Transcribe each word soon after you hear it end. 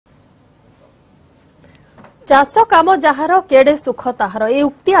चाष काम जार केड़े सुख ताहार ए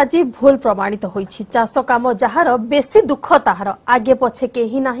उक्ति आज भूल प्रमाणित होईछि। चाष काम जार बेसी दुख ताहार आगे पछे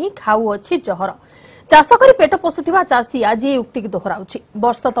केही नाही खाऊ अछि जहर। चाष करी पेट पोषुथिबा चाषी आज ए उक्ति दोहराउछि।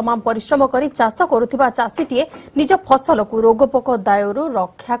 वर्ष तमाम परिश्रम करी चाष करुथिबा चाषीटीए निज फसल को रोगपोक दायरु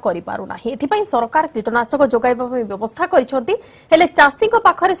रक्षा करि पारु नाही। एथिपई सरकार कीटनाशक जोगाइबा पई व्यवस्था करिसथि, हेले चाषीक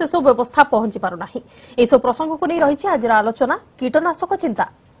पाखरे से सब व्यवस्था पहुंची पारु नाही। ए सब प्रसंग को नै रहिछि आज आलोचना कीटनाशक चिंता।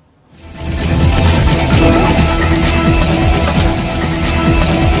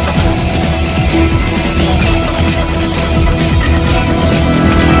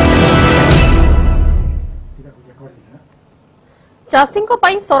 चाषी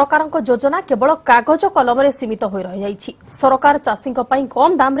सरकार योजना केवल कागज कलम रे सीमित हो रही। सरकार चाषी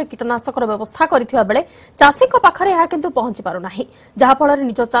कम दाम रे कीटनाशक व्यवस्था करथिबा बेले चाषी पाखरे यह किंतु पहुंची पारु नाही, जहा फल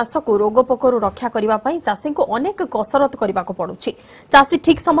निज चाष को रोगपोकरु रक्षा करबा पई चाषी को अनेक कसरत करबा को पड़ुछि। चाषी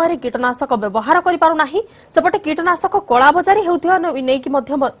ठीक समय रे कीटनाशक व्यवहार करि पारु नाही, सेपटे कीटनाशक कला बजारी हेउथिबा नै कि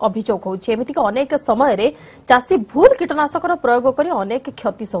मध्यम अभियोग होउछि। एमिति के अनेक समय रे चाषी भूल कीटनाशक प्रयोग करी अनेक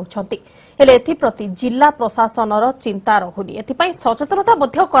क्षति सहउछंती, हेले एथि प्रति जिला प्रशासन रो चिंता रहुनी। एथिपई सचेतनता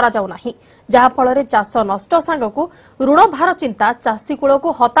मध्य करा जाउ नाही, जहा फल रे चाष नष्ट सांगकु ऋण भार चिंता चाषी कूल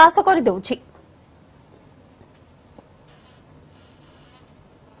को हताश करि देउछि।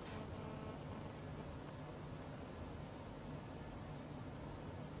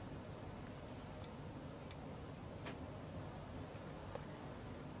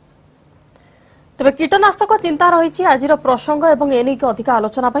 तेबे कीटनाशक चिंता रही आज प्रसंग एवं एने अधिक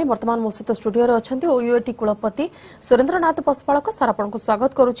आलोचना वर्तमान मो सहित स्टूडियो रे अछंती ओयूएटी कुलपति सुरेंद्रनाथ पशुपालक सर आपको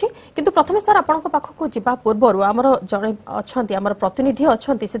स्वागत करुछि। किंतु प्रथमे सर आपन पाखक जिबा पूर्व आमर जणे अछंती आमर प्रतिनिधि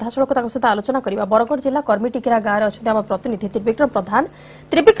अछंती सीधा सड़क ताक सहित आलोचना करिबा। बरगढ़ जिला कर्मीटिकिरा गाँ रे अछंती आमर प्रतिनिधि त्रिविक्रम प्रधान।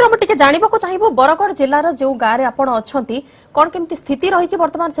 त्रिविक्रम टिके जानिबाको चाहिबो बरगढ़ जिल्लार जो गाँ रे आपन अछंती कोन केमती स्थिति रही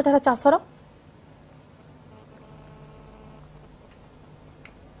वर्तमान सेठार चाषर?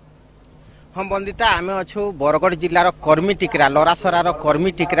 हम बंदिता आम अच्छु बरगढ़ जिलार कर्मी टिकरा लरासरार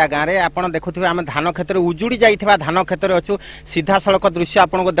कर्मी टिकरा गाँव में आप देखुवे आम धान क्षेत्र उजुड़ी जाइथिबा धान क्षेत्र अच्छु। सीधा सड़क दृश्य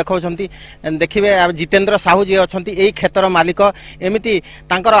आपको देखते देखिए जितेंद्र साहू जी अच्छा यही क्षेत्र मालिक एमती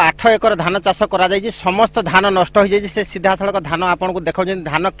 8 एकर धान चाष कर समस्त धान नष्ट हो जाए। से सीधा सड़क धान आपको देखते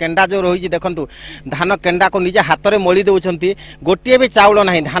धान केंडा जो रही देखु धान केंडा को निजे हाथ में मली दौरान गोटे भी चाउल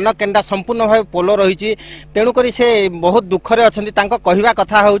ना धान केंडा संपूर्ण भाव पोलो रही। तेणुक से बहुत दुखरे अच्छा कहवा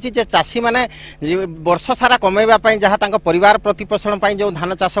कथा हूँ चाषी मैंने वर्ष सारा कमेवा जहाँ परिवार प्रतिपोषण जो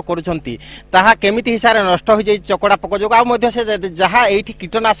धान चाष करुँच ताहा केमिति हिसाब से नष्ट हो जाए चकड़ा पोक जो जहाँ ये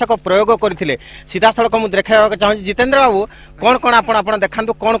कीटनाशक प्रयोग करते सीधा सड़क मुझे देखा चाहूँ। जितेंद्र बाबू कौन कौन आप देखा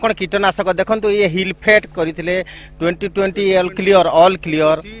कौन कौन कीटनाशक देखो ये हिल फेट करते 2020 ऑल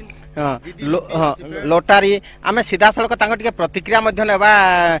क्लियर लोटारी आम सीधा सड़क प्रतिक्रिया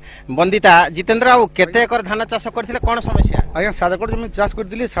बंदिता। जितेंद्र बाबू केते एकर धान चाष करते कौन समस्या? आज्ञा 7 एकड़ जमी चाष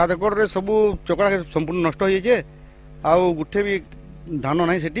करती 7 एकड़ सब चकड़ा संपूर्ण नष्ट हो जाए गोटे भी धान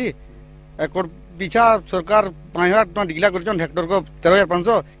ना से एकड़ पिछा सरकार 5,000 टका डिक्ला कर हेक्टर को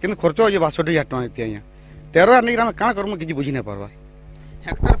 13,500 कि खर्च हो 62,000 टका आज्ञा 13,000 नहीं आम क्या करम कि बुझी नहीं पार्बा।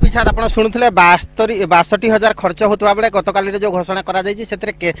 हेक्टर पिछा आप शुणुले 62,000 खर्च होता बेले गतकाली जो घोषणा करा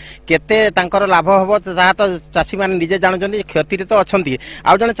केते लाभ हम ता तो चाषी मैंने निजे जानते क्षति तो अच्छा।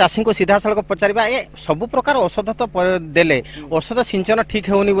 आउ जन चाषी को सीधा सड़क पचारा ए सब प्रकार औषध तो देले औषध सिंचन ठीक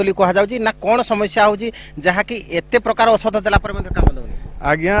होनी बोली कह जाउची ना कौन समस्या होची जहाँ कि एते प्रकार औषध देला पर काम दउनी?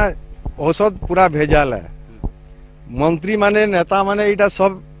 आज्ञा औषध पूरा भेजाल है मंत्री माने नेता माने इटा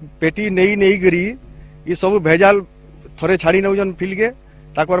सब पेटी नहीं करी ये सब भेजाल थरे छाड़ी नौजन फिल के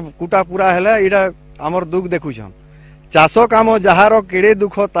ताकर कुटा पूरा है इटा आमर दुख देखुछन। चाष काम जहार केड़े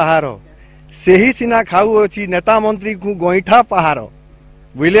दुख ताहार से ही सीना खाऊ अच्छी नेता मंत्री को गईठा पहाड़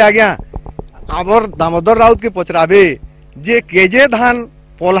बुझले। आज्ञा आमर दामोदर राउत के पचराबे जे केजे धान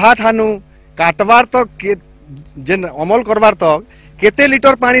पोल्हा ठानु काटवार तक जेन अमल करवार तक केते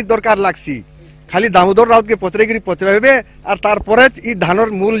लिटर पानी दरकार लागसी खाली दामोदर राउत के पचराबे और तार परे ई धानर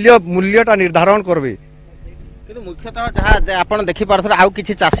मूल्यटा निर्धारण करबे। मुख्यतः जहाँ आप देखिपे आउ कि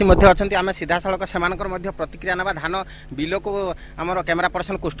चाषी अच्छा आम सीधा सड़क से प्रतिक्रिया ना धान बिल को आम कैमेरा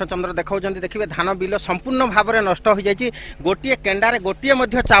पर्सन कृष्णचंद्र देखा देखिए धान बिल संपूर्ण भाव में नष्ट हो जाए गोटे केंडारे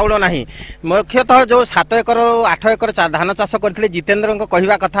गोटे चाउल ना। मुख्यतः जो 7 एकर 8 एकर धान चाष करते जितेंद्र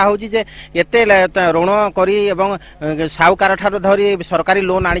कहवा कथा हूँ एते ऋण कर साहूकार ठार धरी सरकारी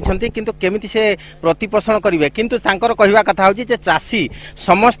लोन आनी किंतु केमिति से प्रतिपोषण करेंगे किंतु कहवा कथा हूँ चाषी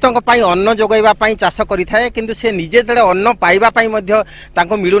समस्त अन्न जोगाइबा चाष करें किंतु से निजे जड़े अन्न पाइबा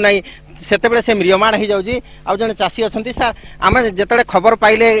मिलूना सेतेबेले से म्रियमाण हो जाउची आ जने चासी अछंती सर आमे जेतले खबर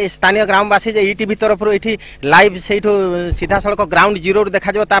पाइले स्थानीय ग्रामवासी जे ईटीवी तरफ एठी लाइव सेठो सीधा सड़क ग्राउंड जीरो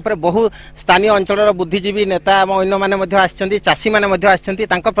देखा जो तापर बहु स्थानीय अंचलर बुद्धिजीवी नेता अन्य माने मध्ये आछंती चासी माने मध्ये आछंती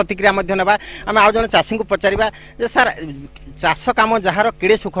तांको प्रतिक्रिया मध्ये नेबा आमे आ जने चासी को पचारिबा जे सर चाष काम जहार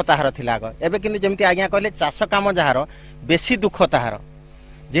केड़े सुख ताहार थिला आग एबे किंतु जेमति आज्ञा कहले चाष काम जहार बेसी दुख ताहार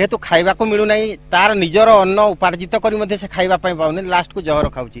जेहेतु खाइबा को मिलू नहीं तार निजर अन्न उपार्जित करी मध्ये से खाइबा पई पाउनी लास्ट को जहर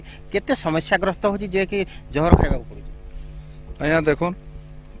खाउची केते समस्याग्रस्त होची जे कि जहर खाइबा को पड़ुची अया देखो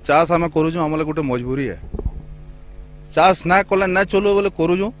चाष आम करूँ आम गोटे मजबूरी है चाष ना कले ना चलो बोले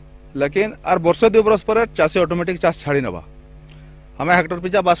करूँ लेकिन आर वर्ष 2 बरस पर चाषी ऑटोमेटिक चाष छाड़ी नवा आम हेक्टर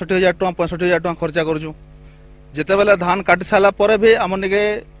पिछा 62,000 टका 65,000 टका खर्चा करूँ जिते बेले धान काटी सारा पर भी आम निके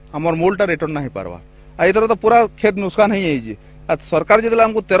आमर मूलटा रिटर्न नहीं पारवा आइधर तो पूरा खेत नुकसान हो जाइए सरकार जिते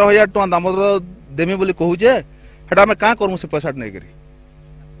आमको 13,000 टका दाम देमी बोली कहूचे हेटा आम क्या करूँ से पैसा नहीं करी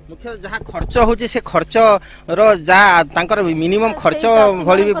मुख्य जहाँ खर्च होची से खर्च रो जा तांकर मिनिमम खर्च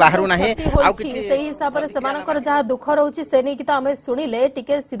भली भी बाहरु नाही आ किछि सही हिसाब रे समानकर जहाँ दुख रहउची से नै कि त हमें सुनिले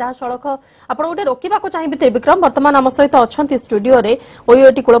टिके सीधा सड़क आपण गोटे रोकिबा को चाहिबे त्रिविक्रम वर्तमान हम सहित अछंती स्टूडियो रे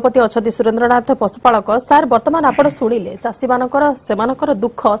ओयोटी कुलपति अछंती सुरेंद्रनाथ पशुपालक सर वर्तमान आपण सुनिले चासी मानकर सेमानकर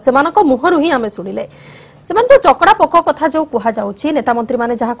दुख सेमानक मुहरु ही हमें सुनिले सेमान जो चकड़ा पोक कथा जो कुहा जाउछि नेता मंत्री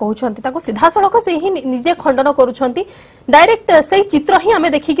माने जहाँ कहउछंती ताको सीधा सड़क से ही निजे खंडन करूछंती डायरेक्ट से चित्र ही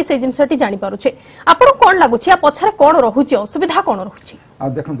हमें देखि कि से जिंसटी जानि पारुछे आपण कोन लागुछि आ पछरे कोन रहउछि असुविधा कोन रहउछि आ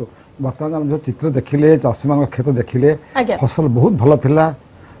देखंतु वर्तमान हम जो चित्र देखिले चासी मान खेत देखिले फसल बहुत भलो थिला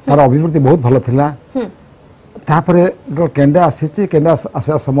तार अभिवृद्धि बहुत भलो थिला तापरे जो केंडा आसीछि केंडा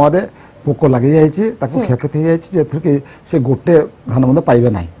आसा समय रे पोक लागि जाइछि ताको क्षयक्षति हो जाइछि जेथि कि से गोटे धान मंद पाइबे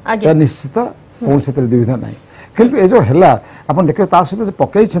नाही निश्चित कौन से दुविधा ना किंतु ये जो है आप देखिए सहित से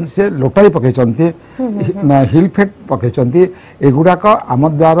पकई से लोटाई पकई हिल फेट पकई एगुड़ाक आम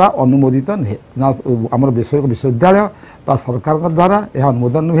द्वारा अनुमोदित नुहे आम विश्वविद्यालय सरकार द्वारा यह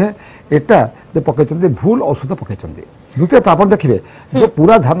अनुमोदन नुहे एटा जो पकई भूल औषध पकई द्वितीय आप देखिए जो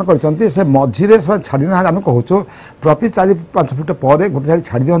पूरा धान कर मझीरे छाड़ी ना आम कहूँ प्रति 4-5 फुट पर गोटे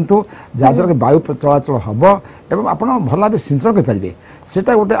छाड़ी दिंतु जहाद्वारा कि वायु चलाचल हम एवं आप भल भाव सिंचन करेंगे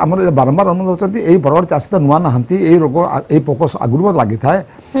सेटा गोटे आम बारंबार अनुरोध होती यही बड़ चाषी तो नुआ ना यही रोग यही पोक आगुरी लगी थाए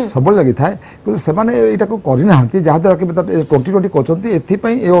सब लगी थाए कि यहाँ करना जहाद्वारा कि टोटी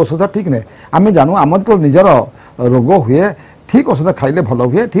कहते ये औषध ठीक नहीं आम जानू आम तो निजर रोग हुए ठीक औषध खाइले भल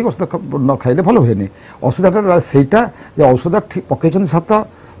हुए ठीक औषध न खाइले भल हुए असुविधा सेटा औषध ठीक पकई सत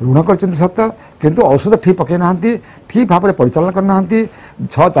ऋण कर सत किंतु औषध ठीक पकई ना ठीक भाव में परिचालन करना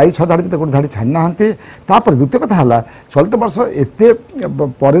 4 धाड़ी गोटे धाड़ी छाड़ी ना द्वितीय कथा है चलित वर्ष एत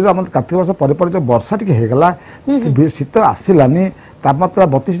कार्तिक वर्ष पर जो वर्षा टी होगा शीत आसलानी तापमात्रा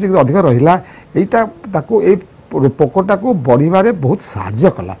 32 डिग्री अधिक रहा यहाँ पोकटा को बढ़िबारे बहुत साहाय्य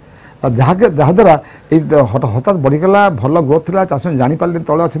कला जहाद्वारा हठात बढ़ीगला भल ग्रोथ था चाष जानी पारे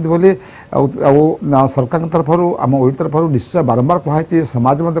तले अच्छे बोली सरकार तरफ आम ओडी तरफ निश्चय बारंबार कहुई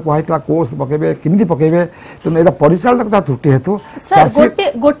समाज मत कहुई कौ पकेबे किमिति पकेबे तेणु यहाँ परिचालन त्रुटि हेतु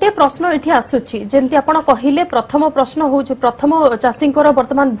गोटे प्रश्न ये आसुची जेमती आपण कहिले प्रथम प्रश्न हो प्रथम चाषी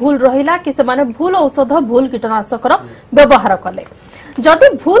वर्तमान भूल रहिला कि से माने भूल औषध भूल कीटनाशक व्यवहार कले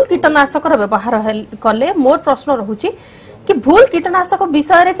जदि भूल कीटनाशक व्यवहार कले मोर प्रश्न रहुची कि भूल कीटनाशक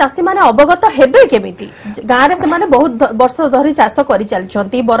विषय रे चाषी माने अवगत हेबे केमिति गाँ रे से माने बहुत वर्ष धरी चाष करि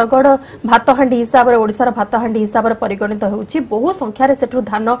चलछंती बरगड़ भातहांडी हिसाब रे ओडिसा रो भातहांडी हिसाब रे परिगणित होउची बहु संख्या रे सेठु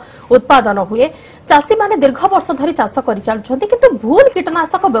धान उत्पादन हुए चाषी माने दीर्घ वर्ष धरी चाष करि चलछंती किंतु भूल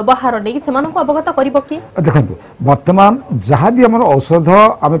कीटनाशक व्यवहार नै सेमानको अवगत करिवो कि देखंतु वर्तमान जहाँ भी हमर औषध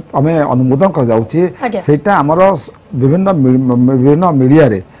हमें अनुमोदन कर जाउची सेटा हमर विभिन्न मीडिया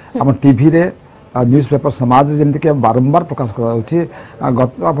रे हम टीवी रे न्यूज पेपर समाज जमीक बारंबार प्रकाश कर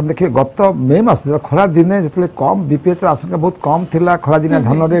देखिए गत मे मास खरा दिने जो कम बीपीएच आशंका बहुत कम थिला खरा दिन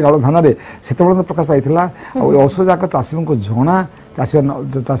धान गाड़ धान से प्रकाश पाई औषध जाक चाषी को जना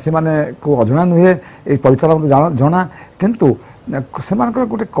चाषी मैंने को अजना नुहे ये परिचालन जना किंतु से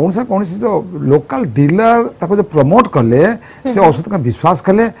गोटे कौन जो लोकल डीलर ताको जो प्रमोट कले से औषध का विश्वास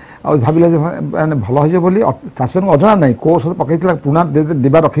कले और भाविले भल हो चाषी मान अजना नहीं कौ औषध पकई पुणा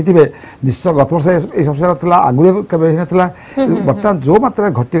डिबा रखी थे निश्चय गत वर्ष ये समस्या आगुरी केवे ना बर्तमान जो मात्रा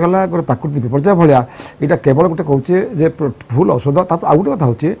घटीगला गोटे प्राकृतिक विपर्य भाया यहाँ केवल गोटे कहूँ भूल औषध आउ गोटे कथा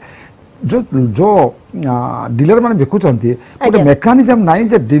हूँ जो जो डीलर माने बिकुचंती गोटे मेकानिजम नहीं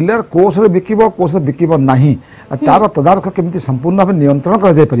जे डीलर को औषध बिकिबो को औषध बिकिबो नहीं तार तदारख केमिति संपूर्ण भाव नियंत्रण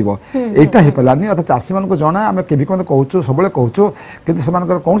कर दे परिबो एटा हे पलानी अथ चाषी मान को जना आमे केबी कोन कहूछु सबले कहूछु किंतु समान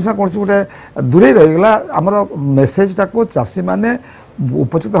कौन गोटे दूरे रही गला हमर मेसेज टा को चाषी माने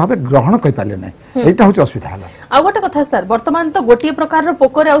उपयुक्त भाव ग्रहण कर पारे ना यहाँ हूँ असुविधा है। आ गोटे कथा सर वर्तमान तो गोटे प्रकार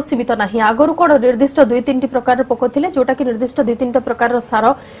पोकर आ सीमित ना आगुरी कौन निर्दिष्ट 2-3 प्रकार पोक थे जोटा कि निर्दिष्ट 2-3 प्रकार सार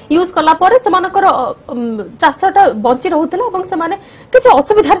यूज कला चाषटा बंची रोला किसी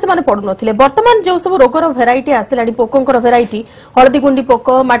असुविधार से पड़ू ना वर्तमान जो सब रोगर भेराइटी आसला पोकों भेराइटी हलदी गुंडी पोक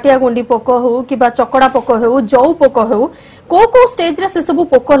माटिया गुंडी पोक हो कि चकड़ा पोक हो जौ पोक हो को स्टेज रे से सब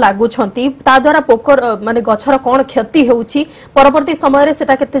पोक लगुंट द्वारा पोकर माने गछर कौन क्षति होउछि परवर्ती समय रे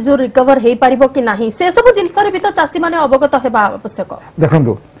सेटा केते जो रिकवर हे पारिबो कि नाही से सब जिंस रे भी तो चासी माने अवगत हेबा आवश्यक।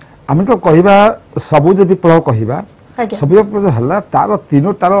 देखंतु आमे तो कहिबा सबु जे विप्लव कहिबा सबु विप्लव हल्ला तार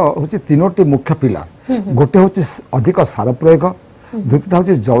तीनोटार होछि तीनोटी मुख्य पिला गोटे होछि अधिक सार प्रयोग द्वितीय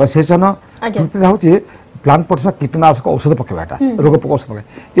होछि जलसेचन तृतीय होछि प्लांट पोषण कीटनाशक औषध पकेबाटा रोग पोक औषध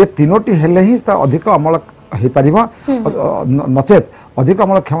पके ये तीनोटी हेले ही अधिक अमल हे पारिबो नचेत अधिक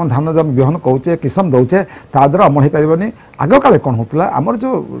अमल क्षम धान जब बिहन कौचे किसम दौचे ता द्वारा अमल हो पारे आग काले कौन होता आमर जो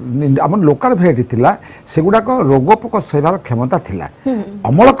आम लोकाल भेराइटी थिला सेगुड़ाक रोग पोक सहबार क्षमता थिला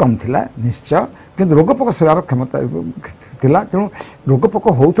अमल कम थिला निश्चय किंतु रोग पोक सहबार क्षमता थिला तेणु रोग पोक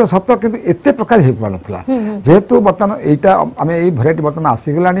होता सत्य किंतु एते प्रकार हो पारा जेहेतु बर्तमान एटा आम ये भेराइटी बर्तमान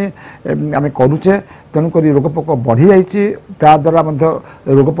आसीगलानी आम करुचे तेणुक रोग पोक बढ़ी जा द्वारा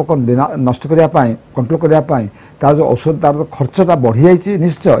रोग पोक नष्ट करने कंट्रोल करने तार जो औषध तार जो खर्चटा बढ़ी जाइए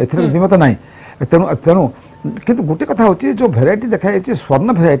निश्चय एथर विमत ना तेणु तेणु किंतु गोटे कथा होची जो भेराइटी देखा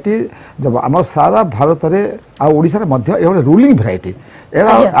स्वर्ण भेराइटी जब आम सारा भारत में आड़शा ruling variety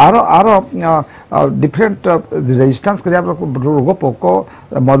are are different resistance कर रोग पोक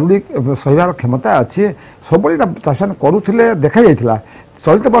मरुड़ी सहबार क्षमता अच्छी सब चाष करुले देखा जाइए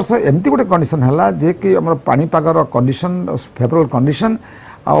चलित वर्ष एमती गोटे कंडीशन है जे कि आम पानीपागर कंडीशन फेवरेबल कंडीशन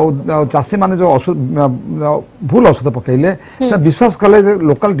चाषी माने जो भूल औषध पकड़े से विश्वास कले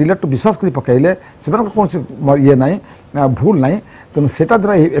लोकल डीलर टू विश्वास कर पकड़े से कौन ये ना भूल ना तेणु से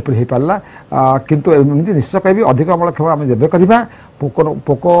द्वारा एपरी हो पारा किंतु एमती निश्चय कह अधिक अमल क्षम आम जब करवा पोक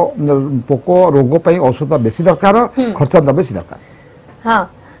पोक पोक रोग औषध बेसी दरकार खर्च बेसी दरकार। हाँ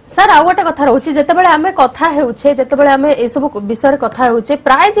सर आ गोटे कथा रोचे जितेबाला आम कथा होचे जितेबाला आम ए सब विषय कथा होचे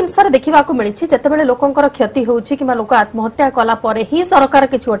प्राय जिनस देखा मिली जितेबाला लोकंकर क्षति होची कि लोक आत्महत्या कला परे ही सरकार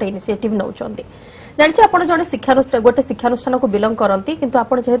किसी गोटे इनिशिएटिव नौचंती जानिचे आपण जने शिक्षानुष्ठान गोटे शिक्षानुष्ठान को बिलंग करती किंतु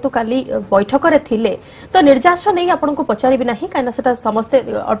आपण जेहेतु काली बैठक रे थिले तो निर्जास नहीं आपण को पचारिबि नाही काइना सेटा समस्ते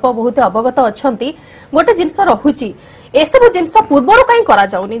अल्प बहुत अवगत अछंती गोटे जिनस रहुची एसबु जिनस पूर्वर कहीं करा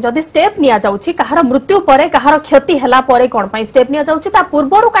जाउनी जदि स्टेप निया जाउची कहार मृत्यु परे कहार क्षति हला परे कोन पई स्टेप निया जाउची ता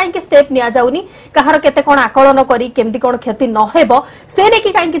पूर्वर कहीं के स्टेप निया जाउनी कहार केते कोन आकलन करी केमती कोन क्षति न हेबो से ने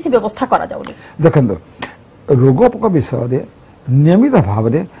कि कहीं किछि व्यवस्था करा जाउनी। देखंदो रोग पोक विषय रे नियमित भाव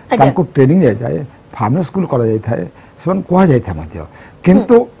रे तांको ट्रेनिंग दे जाए फार्मर स्कूल करा जाय थाए सेवन कोहा जाय था मध्य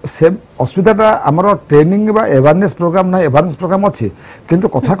किंतु से असुविधाटा आमर ट्रेनिंग बा अवेयरनेस प्रोग्राम ना अवेयरनेस प्रोग्राम अच्छी किंतु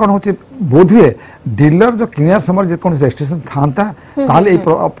कथा कौन होची बोध हुए डीलर जो किनिया समय जे कोन रेजिस्ट्रेशन थांता ताले ए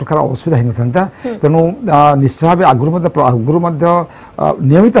प्रकार असुविधा हिन थांता तेनु निश्चय भाव आगुरु मध्य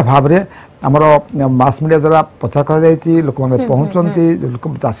नियमित भाव रे आमर मास मीडिया द्वारा प्रचार कर लोक मैंने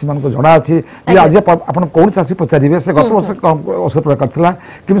पहुंचती चाषी मान जना अच्छी आज आप कौन चाषी पचारे से गत वर्ष औषध प्रयोग करता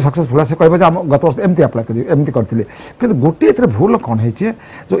कि सक्सेसफुल से कह गत वर्ष एमती अप्लाई करते कि गोटे भूल कौन है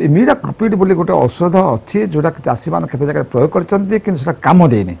जो इमिडिया क्रोपिड बोली गोटे औषध अच्छी जोटा चाषी मान केते जगह प्रयोग कर काम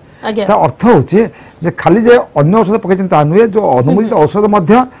देनी अर्थ हूँ खाली जे अन्य औषध पकड़ नुहे जो अनुमोदित औषध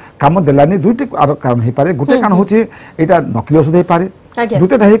काम देलानी दुईटी कारण हो पारे गोटे कारण हूँ यहाँ नकली औषध हो पारे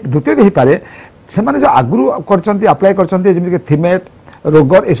द्वितीय हो पारे से जो आगुरी अप्लाई कर थिमेट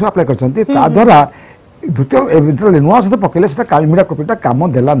रोगर ये सब अप्लाई कर द्वितीय नुआ औषध पकड़े मीडिया कॉपीटा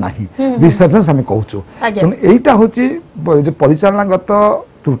काम देला नहीं डिस्टर्बेंस आम कहूँ तेणु यहीटा हूँ परिचालनागत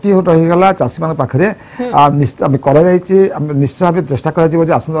त्रुटि रहीगला चाषी मान पाखे निश्चय भाव चेष्टा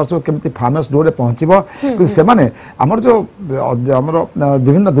कर आसंता वर्ष केमती फार्मर्स डोर में पहुंचब से आमर जो आमर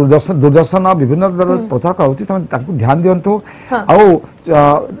विभिन्न दूरदर्शन विभिन्न प्रचार कर ध्यान दिंतु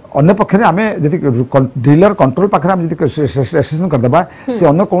अन्य पक्षे आम डीलर कंट्रोल पाखे रेजिस्ट्रेशन करदे से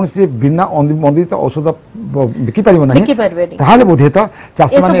अन्य कौन बिना अनुमोदित औषध बिकी पारिबो नहीं ताहाले बोधे तो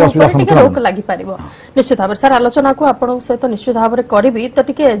चाषी माने असुविधा सम्मुखीन रोक लागि पारिबो निश्चित भाव सर आलोचना को आपण सहित निश्चित भाव रे करबी तो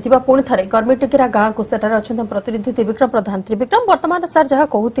टिके जीवा पुणी थारे गर्मी टिकेरा गाँ को सेटार अछन प्रतिनिधि त्रिविक्रम प्रधान त्रिविक्रम वर्तमान सर जहा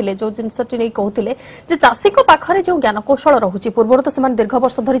कहूतिले जो जिनसटी नै कहूतिले जे चाषी को पाखरे जो ज्ञान कौशल रहुची पूर्व तो सेमान दीर्घ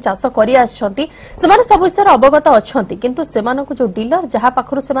वर्ष धरि चाष करि आछंती सेमान सब विषय अवगत अछंती किंतु सेमान को जो डीलर जहा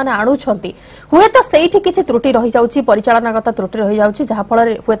पाखरु सेमान आणुछंती हुए तो सेठी किछि त्रुटि रहि जाउची परिचालनागत त्रुटि रहि जाउची जहा फल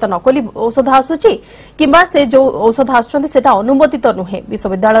रे हुए तो नकली औषध आसुची किबा से जो औषध आछंती सेटा अनुमोदित नुहे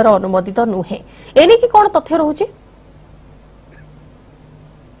विश्वविद्यालय रो अनुमोदित नुहे एनी कि कोन तथ्य रहुची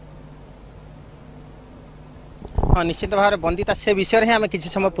हाँ निश्चित भाव में बंदिता से विषय में आम किसी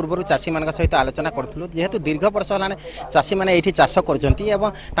समय पूर्व चाषी मान सहित आलोचना करूँ जेहेतु दीर्घ वर्ष है चाषी मैंने ये चाष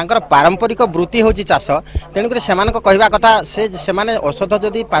कर पारंपरिक वृत्ति हूँ चाष तेणुक से कहवा कथा से औषध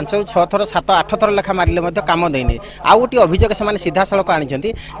जदि 5-6 थर 7-8 थर लेखा मारे काम देनी आउ गोटे अभियोग से सीधा सड़क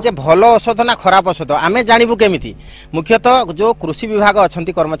आनी भल औषध ना खराब औषध आम जानवु केमी मुख्यतः जो कृषि विभाग अच्छा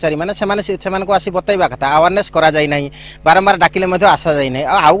कर्मचारी मैंने आसी बतवा कथा अवेयरनेस करा जाए ना बारंबार डाकिले आशा जाए ना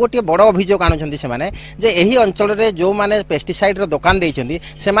आउ गोटे बड़ अभियोग आणुंट से अंचल जो माने पेस्टिसाइड रो दुकान देइछन्ती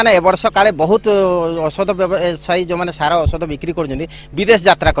से माने ए वर्ष काले बहुत औषध व्यवसायी जो माने सारा औषध बिक्री करछन्ती विदेश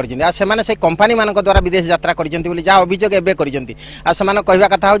यात्रा करछन्ती आ से माने से कंपनी मानक द्वारा विदेश यात्रा करछन्ती बोली जा अभियोग एबे करछन्ती आ से माने कहबा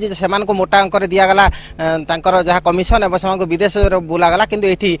कथा होची से मानको मोटा अंकर दिया गला तांकर जहा कमिशन एवं से विदेश बुला गला किंतु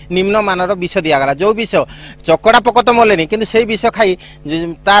एठी निम्न मानर विष दिया गला जो विष चकड़ा पक तो मलेनी किंतु से विष खाई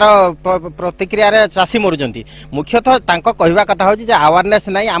तार प्रतिक्रिया रे चासी मरुजन्ती मुख्यतः तांको कहबा कथा होची जे अवेयरनेस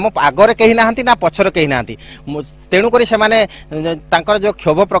नै आम आगरे केही नाहंती ना पछर केही नाहंती तेणुक जो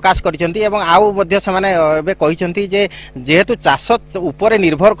क्षोभ प्रकाश करते जेहेतु चाष उपर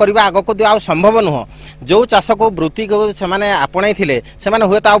निर्भर करने आग को आ संभव नुह जो चाष को वृत्ति को आपणाई से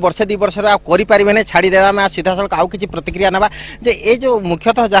हुए तो वर्षे 2 वर्ष करें छाड़देवा सीधा सड़क आउ कि प्रतिक्रिया ना जे ये जो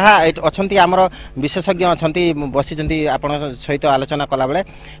मुख्यतः जहाँ अच्छा आमर विशेषज्ञ अच्छा बसी आप सहित आलोचना कला बेले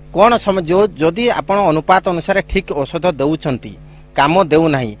कौन जो जदि आप अनुपात अनुसार ठीक औषध दौरान काम देउ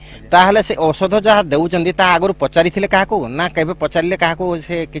नाही ताहले से औषध जहाँ देउचंदी ता आगु पचारि थिले काहाको ना केबे पचारिले काहाको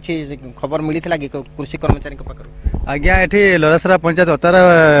से किछि खबर मिलिथिला कि कृषि कर्मचारी के पाखरु आज्ञा एठी लरसरा पंचायत अतारा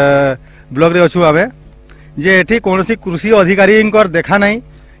ब्लॉक रे अछु आबे जे एठी कोनोसी कृषि अधिकारी इंकर देखा नाही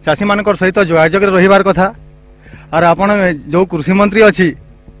चासी मानकर सहित जोगाजोग रे रहिबार कथा और आपण जो कृषि मंत्री अछि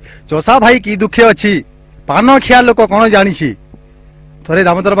चोसा भाई की दुखे अछि पान खिया लोक कोन जानि छी थोड़े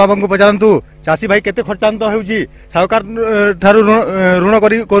दामोदर बाबा को पचारतु चाषी भाई केते खर्चांत होउची सरकार ठारू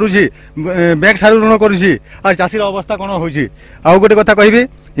ऋण करूची बैंक ठारू ऋण करूची आ चाषी अवस्था कोन होउची आ गोटे कथा कहबी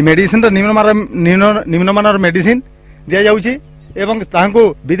मेडिसिन निम्न मानर मेडिसिन दिया जाउची एवं तांको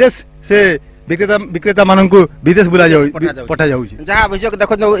विदेश से विक्रेता माननकु विदेश बुला जाउ पठा जाउची जहा अभियोग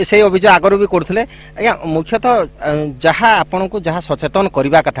देखो से अभियोग आगरु भी करथले या मुख्यतः जहा आपन को जहा सचेतन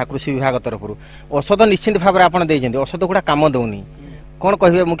करबा कथा कृषि विभाग तरफरु औषध निश्चित भाव रे आपन देजंती औषध गुडा काम दउनी कौन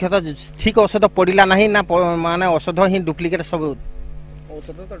कहे मुख्यतः ठीक औषध पड़ा ना ना माने औषध ही डुप्लिकेट सब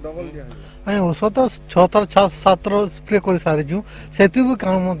औषध तो डबल दिया औषध 6 थर 7 थर स्प्रे कर सारे जु सेति भी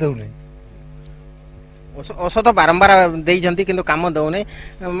काम देउनी औषध बारंबार देइजंती किंतु काम दउने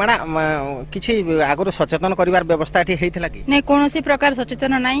माना किछि आगरो सचेतन करिवार व्यवस्था एठी हेइथिला कि नै कोनोसी प्रकार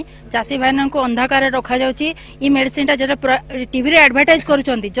सचेतन नै चासी भाईन को अंधाकार रखा जाउची ई मेडिसिन ता जरा टीवी रे एडवर्टाइज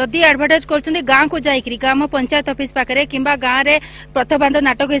करूचंती जदी एडवर्टाइज करूचंती गां को जाईकरी गां पंचायत ऑफिस पाकरे किंबा गां रे प्रतिबंध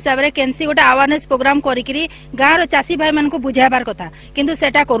नाटक हिसाब रे केनसी गोटा अवेयरनेस प्रोग्राम करिकरी गां रो चासी भाई मन को बुझाबार कथा किंतु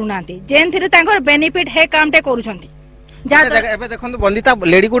सेटा करूनांती जेन थिरे तांकर बेनिफिट हे कामटे करूचंती देखो बंदिता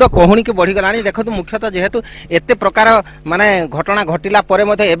लेडी गुड़ कहूणी की बढ़ी गलानी देखो मुख्यतः जेहेतु एते प्रकार माने घटना घटिला परे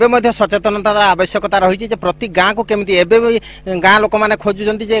एबे सचेतनता आवश्यकता रही प्रति गाँ को केमिति एबे भी गाँ लोक मैंने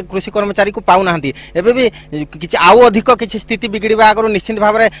खोजुचंती जे कृषि कर्मचारी को पाउ नाहंती एबे भी किछि आउ अधिक किछि स्थिति बिगड़वा आगु निश्चित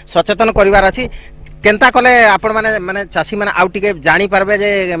भाव में सचेतन करिवार अछि केनता कले आपण माने माने चासी माने आउ टिके जानि पारबे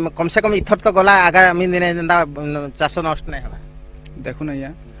जे कम से कम इथर तो गला आगामी दिन जेंदा चाष नष्ट नै हबा देखु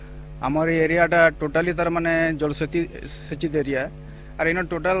नैया आमर एरियाटा टोटाली तार माने जलसेचित एरिया और इन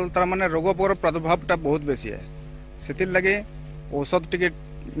टोटाल तार माने रोग पर प्रादुर्भावटा बहुत बेसी है से लगे औषध टिके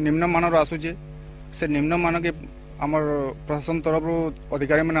निम्न मानर आसुचे से निम्न मान के आमर प्रशासन तरफ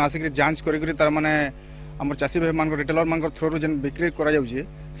अधिकारी मैंने आसिक जांच करी तार माने आमर चाषी भाई मान रिटेलर मान थ्रू जेन बिक्री करा जाउची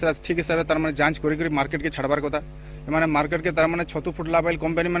से ठीक हिसाब से तार माने जांच करी मार्केट के छाड़बार कथा माने मार्केट के तार माने छतु फुटला बेल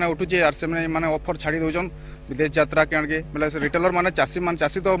कंपनी माने उठुचे आर से माने ऑफर छाड़ी दउचन विदेश यात्रा के आनके मतलब रिटेलर माने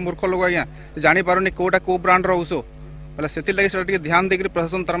चाषी तो मूर्ख लोग आज्ञा जानी पारुनी कोटा को ब्रांड रो उस मतलब से लगे से ध्यान देकर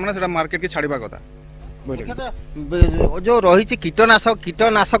प्रशासन तार माने मार्केट के छाड़बा कथा जो रही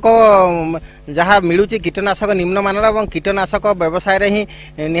कीटनाशक जहाँ मिलूँ कीटनाशक निम्न मानर और कीटनाशक व्यवसाय रे ही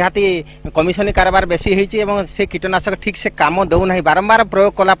निहाती कमिशनी कारबार बेसी होती से कीटनाशक ठीक से काम देना बारंबार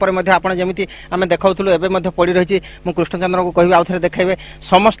प्रयोग कलापर जमी आम देखुलू एवं पड़ी रही कृष्णचंद्र को कह आउ थे देखेबे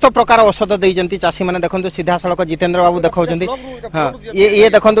समस्त प्रकार औषध देती चाषी मैंने देखो सीधा सड़क जितेन्द्र बाबू देखा हाँ ये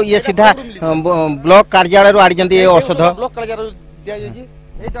देखो ये सीधा ब्लॉक कार्यालय आड़ी ये औषध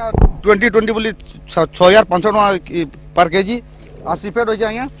 2020 बोली 6500 पर केजी आसिफेट होइछ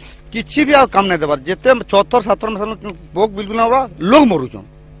आया किछि भी काम नै देबार जेते 74-77 में पोक बिल्कुल ना लोग मरुछन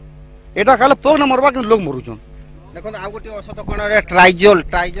एटा खाले पोक ना मरबा कि लोग मरुछन देखो आ गोटे औषध कोन रे ट्राइजोल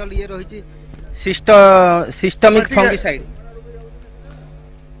ये रहिछि सिस्टमिक फंगिसाइड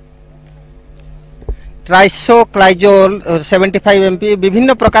ट्राइसोक्लाइजोल 75 MP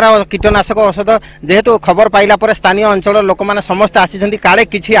विभिन्न प्रकार कीटनाशक औषध जेहेतु खबर पाइला पर स्थानीय अंचल लोक मैंने समस्त आसी काले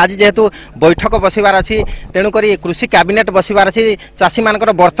किछि आज जेहेतु बैठक बसिबार अछि तेणुक कृषि कैबिनेट बसिबार अछि चाषी मानकर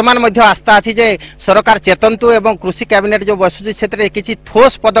वर्तमान मध्य आस्था अछि जे सरकार चेतंतु एवं कृषि कैबिनेट जो बसुछि क्षेत्र किछि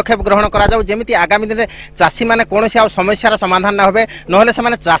ठोस पदक्षेप ग्रहण करा जाउ जेमिति आगामी दिन चाषी माने कोनोसी आ समस्यार समाधान न होबे नहले से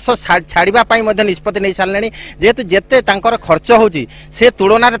माने चाष छाड़िबा पई मध्य निष्पत्ति नै सारलेनी जेहेतु जेते तांकर खर्च होउछि से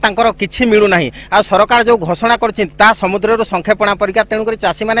तुलना रे तांकर किछि मिलु नाही आ सरकार जो घोषणा कर समुद्र संक्षेपणा परीक्षा तेणुक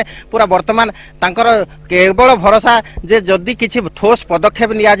चाषी मैंने पूरा वर्तमान तांकर केवल भरोसा जे जदि किसी ठोस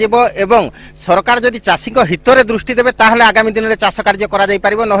पदक्षेप नियाजिबो सरकार जदि चाषी हित में दृष्टि देवे ताहले आगामी दिन में चाष कार्य करा जाई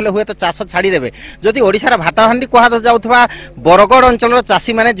परिबो नहले हुए तो चाष छाड़ी देवे जदि ओडिशा भातहांडी कहा जाउथबा बरगड़ अंचल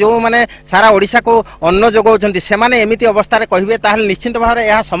चाषी मैंने जो मैंने सारा ओडिशा को अन्न जोगाउछंती सेमाने एमिति अवस्था रे कहिबे ताहले निश्चित भाव में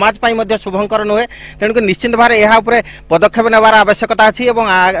यह समाज पाई मध्य शुभंकर नुहे तेणुक निश्चित भाव में यह पदक्षेप नेबार आवश्यकता अछि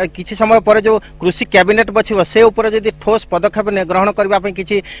एवं किछि समय पर जो कृषि कैबिनेट बछिबो से ऊपर जदि ठोस पदक्षेप ग्रहण करबा पई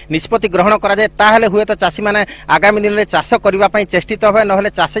किछि निष्पत्ति ग्रहण करा जाय ताहले हुए तो चाषी माने आगामी दिन में चाष करबा पई चेष्टित होबे नहले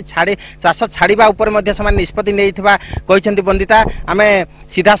चाष छाड़िबा ऊपर मध्ये समान निष्पत्ति नेइथिबा कहिसंती बंदिता आमे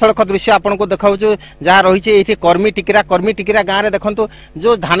सीधा सड़क दृश्य आपन को देखाउछु जहा रहिछि एठी कर्मी टिकिरा गां रे देखंतु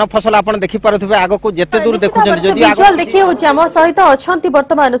जो धान फसल आपन देखि पारुथबे आगो को जेते दूर देखुछन जदि आगो देखि होछि हमर सहित अछंती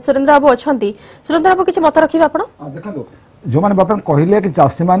वर्तमान सुरेंद्र बाबू अछंती सुरेंद्र बाबू किछि मत रखिबा आपन देखंतु जो मैंने बर्तमान कहले कि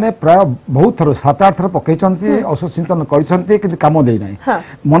चाषी मैंने प्राय बहुत थर 7-8 थर पकई औषध सिंचन कर कम दे ना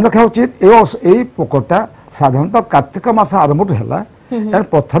मन रखा उचित ये पोकटा साधारणतः कार्तिक मास आरंभ है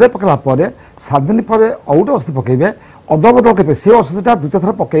पथरे पकड़ा पर 7 दिन पर औट औषध पकेबे अदबदल के से औषधटा द्वितीय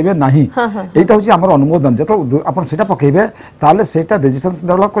थर पकेबे नहीं एटा होची हमर अनुमोदन जतो आपण सेटा पकेबे ताले सेटा रेजिस्टेंस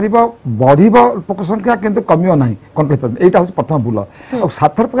डेवलप करिवो बढ़िवो पोक संख्या किंतु कमियो नहीं कंट्रोल एटा होची प्रथम भूल और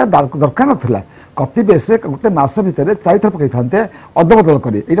 7 थर पका दरकार नथिला कति बेस गोटे मास भितर 4 थर पकई थांते अदबदल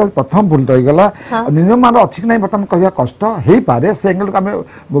करी एटा प्रथम भूल रही गला नियम मान अछि कि नहीं बर्तमान कहया कष्ट हेई पारे से एंगल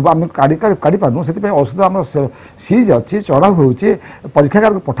आमे काडी पानु सेति औषध हमर सीज अछि चढ़ा होउची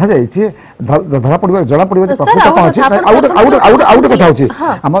परीक्षागार को पठा जाईची धरा पड़िबा जला पड़िबा प्रकृत पहुंची आउट कथा होची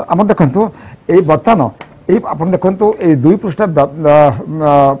हम देखंतु ए बर्तमान अपन देखो ये 2 पृष्ठ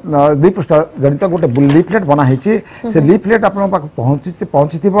जनित गोटे लिफलेट बना से लिफलेट आप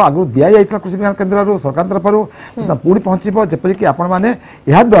पहुंची आगु दि जाता कृषि विज्ञान केन्द्र सरकार तरफ पुणी पहुंचो जपरिक आपण मैंने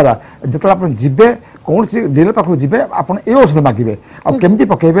यह द्वारा जो जीवे कौन सी डीलर पाखु जी आप औषध मागे आमती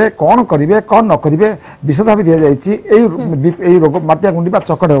पकेबे कौन करेंगे कौन न करेंगे विशद भाव दि जाए रोग माटिया गुंडी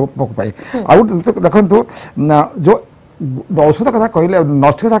चकड़ रोग आउ देखु जो औषध कथा कहले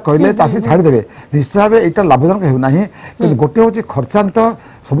नष्ट कथा कहले चाषी छाड़ीदेवे निश्चय भाव यहाँ लाभजनक होना कि गोटे हूँ खर्चांत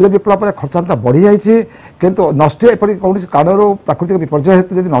सबुज विप्लव पर खर्चांत बढ़ी जाइए किंतु नष्ट एपरी कौन कारण प्राकृतिक विपर्य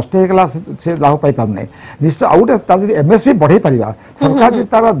हेतु जब नष्ट होगा से लाभ पाई पारना निश्चय आउ गोटे एमएसपी बढ़े पार सरकार जी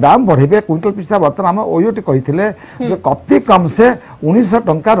तार दाम बढ़े क्विंटल पिछा बर्तमान आम ओटी कही कति कम से 1900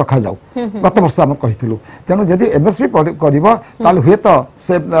 टंका रखा जाऊ गत वर्ष आम कही तेणु जदि एमएसपी कर हुए तो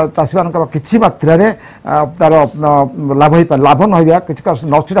से चाषी मान कि मात्रा तार लाभ हो पार लाभ न कि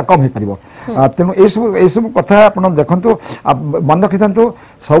नष्टा कम हो पार तेणु ये सब कथा आप देखु मन रखी था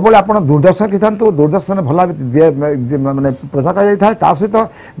सब आप दूरदर्शन की था दूरदर्शन भल मानने प्रचार कर सहित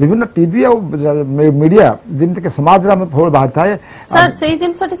विभिन्न टीवी और मीडिया जमीक समाज बाहर थाए सर से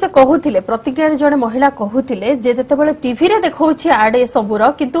जिनसटी से कहूथिले प्रतिक्रिया जड़े महिला कहूथिले जे जेतेबेले टीवी रे देखौछि आड ए सबुर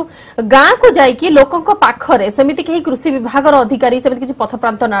किंतु गां को जाई कि लोकन पाखरे सेमिति केही कृषि विभाग अधिकारी सेमिति किछि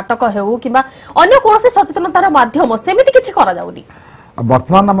पथप्रांत नाटक हेउ किबा अन्य कोनोसी सचेतनतार माध्यम सेमिति किछि करा जाउनी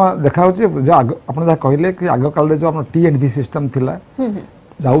वर्तमान हम देखा आपन जा कहले कि आग काल जो हम टीएनबी सिस्टम थिला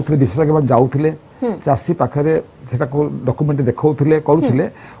जाउथले विशेषज्ञ मान जाउथले चाषी पाखरे सेटा को डॉक्यूमेंट देखौथले करूथले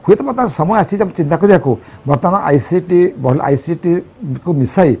हुए तो बता समय आसी जब चिंता करिया को वर्तमान आईसीटी को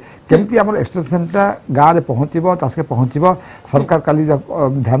मिसाई केमती हमर एक्सटेंशनटा गाँ रे पहुँचबो चाष के पहुँचबो सरकार काली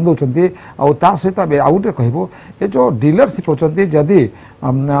ध्यान दउचंती और ता सहित आउटे कहबो ए जो डीलरशिप होचंती जदी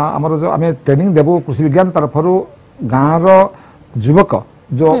हमर जो आमे ट्रेनिंग देबो कृषि विज्ञान तरफरु गाँ रो युवक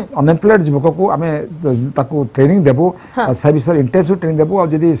जो अनएम्प्लॉयड युवक को आम ट्रेनिंग देबू से विषय इंटेंसिव ट्रेनिंग देबू और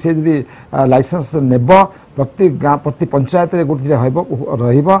जदि से जदि लाइसेंस नेब प्रति गाँ प्रति पंचायत गोटे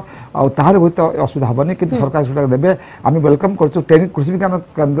ताहर बहुत असुविधा हेनी कि सरकार से देवे आम वेलकम कर कृषि विज्ञान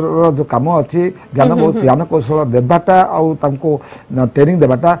केन्द्र जो कम अच्छी ज्ञान कौशल देवाटा ट्रेनिंग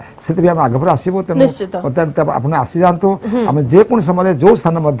देवाटा से आम आगे आसबू तेनाली आपने आसी जातु आम जेकोसी समय जो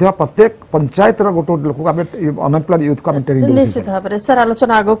स्थान प्रत्येक पंचायत गोटे लोक अनएम्प्लॉयड यूथ को ट्रेनिंग निश्चित भाव सर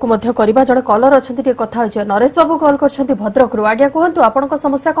आलोचना आगक जड़े कलर अच्छा कथा नरेश बाबू कल कर भद्रक आज्ञा कहतु आपण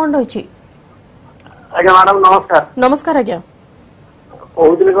समस्या कौन रही आज्ञा मैडम नमस्कार नमस्कार आज्ञा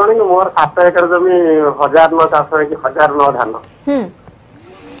कहूली कौन कि मोर 7 एकर जमी 1009 चाष है 1009 धान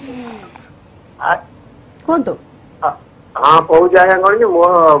कहंतु हाँ कहूँ आज्ञा कौन मो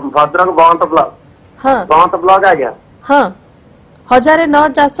भद्रक बहत ब्लॉक हाँ बहत ब्लॉक आज्ञा हाँ 1009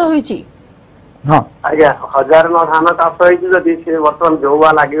 चाष होईची हाँ आज्ञा 1009 धान चाष होती सी बर्तमान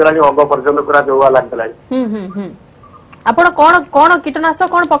जौआ लगिगला अग पर्यंत पूरा जौआ लगे आपण कौन कौन कीटनाशक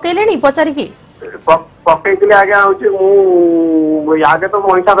कौन पकेलेनी पचारिकी पकईली आज्ञा हूँ आगे तो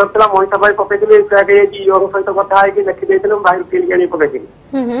महिषा धरता महिषा भाई पकईली सहित कथा है देखी बाहर किणी पकईली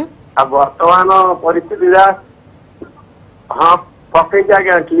बर्तमान परिस्थिति हाँ पकई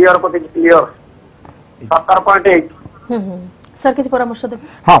आज्ञा क्लीयर पकई क्लीयर 17.8 सर किसी परामर्श देबे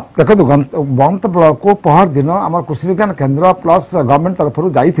हाँ देखो बंत ब्लॉक को पहर दिन आम कृषि विज्ञान केन्द्र प्लस गवर्नमेंट तरफ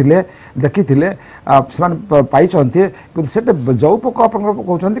जाइए देखी से जो पोक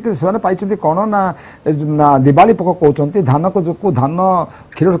कहते कौन ना दिवाली पोक कहते धान को धान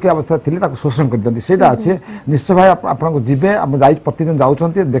क्षीर ढोकी अवस्था थी शोषण कर दिखती से अच्छे निश्चय भाई आपको जी प्रतिदिन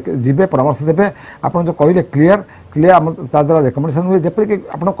जाए परामर्श देते आप जो कहले क्लीयर द्वारा रेकमेंडेशन हुए जपरिक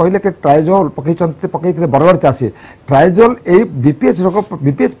आप कहले कि ट्राइजोल पकई बरगढ़ चाषी ट्राइजोल ये बीपीएस रोग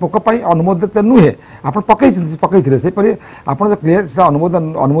बीपीएस पोक अनुमोदित नुहे आप पकई सेपरी आप जो क्लीयर से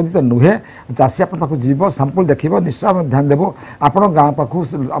अनुमोदित नुहे चाषी आप जीव सैंपल देख निश्चय आम ध्यान देवु आप गाँ पाख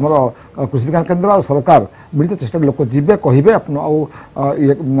आम कृषि विज्ञान केन्द्र और सरकार मिलित चेष्टा लोक जी कहे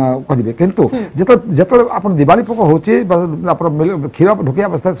करेंगे किंतु जो आप दिवाली पोक हो क्षीर ढोकी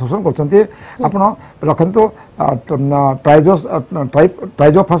अवस्था शोषण कर रखु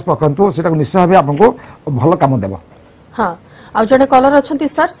ट्राइजोफास पकड़ू से निश्चय भाव आपको भल कम देव हाँ आ जड़े कलर अच्छा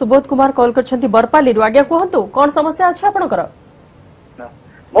सर सुबोध कुमार कॉल कर बरपाली आज्ञा कहतु कौन समस्या अच्छे आपंकर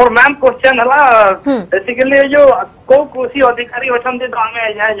मोर मैम क्वेश्चन है बेसिकली जो को कृषि अधिकारी अच्छा तो आम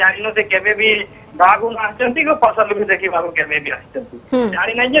जान से केबे भी बागु आसती फसल भी देखा केबे भी आसती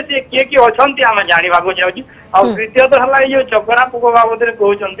जानी ना जे किए किए अच्छा आम जानवा जाऊँ आ द्वितीय तो है जो चकरा पोक बाबद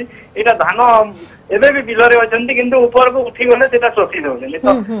कहते यहाँ धान एबे भी बिलरे अच्छा किंतु ऊपर को उठी गले शोषी दौरान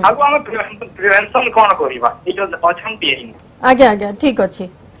तो आगु आम प्रिवेंशन कौन करवा अच्छा आज्ञा आज्ञा ठीक अच्छे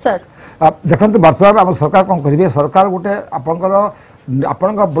सर देखो बर्तमान आम सरकार कौन करेंगे सरकार गोटे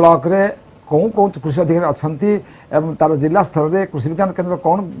आपण ब्लॉक रे कौन कौन कृषि अधिकारी अच्छा तार जिला स्तर में कृषि विज्ञान केन्द्र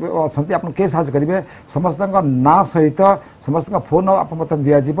कौन अच्छा आप किए साहय करेंगे समस्त ना सहित समस्त फोन आप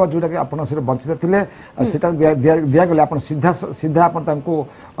दिज्व जोटा कि आप वंचित थे दिगले आप सीधा सीधा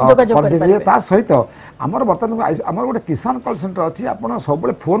ता सहित आमर बर्तमान आमर गोटे किसान कॉल सेंटर अच्छी आप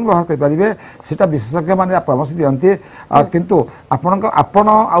सब फोन व्यवहार करेंगे सीटा विशेषज्ञ मैंने परामर्श दिखती किंतु आपण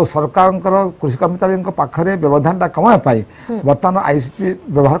आ सरकार कृषि कर्मचारी पाखे व्यवधान कमाई बर्तमान आईसीटी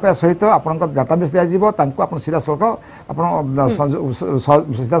व्यवहार करने सहित आप डाटाबेस दिज्व सीधा सड़क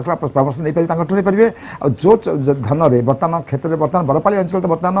सीधा सड़क परामर्श नहीं पारे जो धान बर्तमान क्षेत्र में बर्तमान बरपाली अंचल तो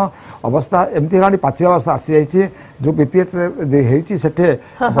बर्तमान अवस्था एमती है पाचिया अवस्था आसी जाइए जो बीपीएच से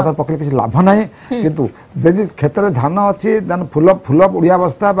बर्तमान पकड़े किसी लाभ ना किंतु यदि क्षेत्र में धान अच्छी धान फूल फूल उड़िया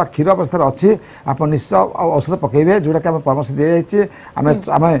अवस्था क्षीर अवस्था अच्छी आप निश्चय औषध पकेबे जोटा कि परामर्श दी जाए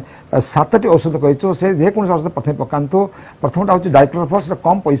आम 7टी औषध कहूँ से जेको औषध प्रथम पकातु प्रथमटा हूँ डाइक्लोरोफॉस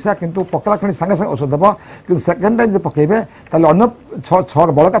कम पैसा किंतु पकड़ा क्षण सागे सागे औषध देव कि सेकेंड टाइम जो पकेबे अन्य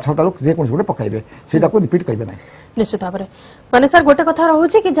बड़का 6टा जेको गोटे पकेबे से रिपीट करेंगे ना निश्चित भाव माने सर गोटे कथा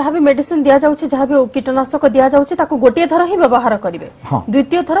रोचे कि जहाँ भी मेडिसिन दि जाऊँ जहाँ भी कीटनाशक दि जाऊँ गोटे थर ही व्यवहार करेंगे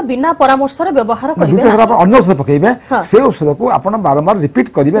द्वितीय थर बिना परामर्श व्यवहार करेंगे अन्य औषध पकेबे से औषध को आप बारंबार रिपीट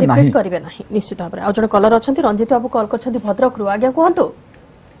करेंगे नहीं निश्चित भाव आज जड़े कलर अच्छा रंजित बाबू कॉल कर भद्रक रु आज्ञा कहतु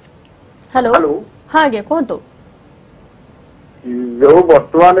हेलो हाँ आज्ञा कहतु जो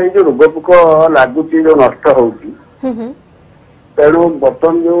बर्तमान जो रोग पोक लगुच जो नष्ट होती तेणु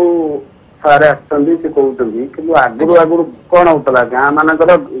बर्तमान जो सारे आसती से कहते कि आगुरी आगुरी कौन होता गाँ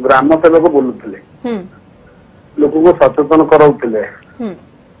मानकर ग्राम सेवक बोलुले लोक को सचेतन कराउले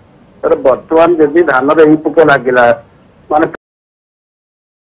बर्तमान जदि धान रे पोक लगिला माने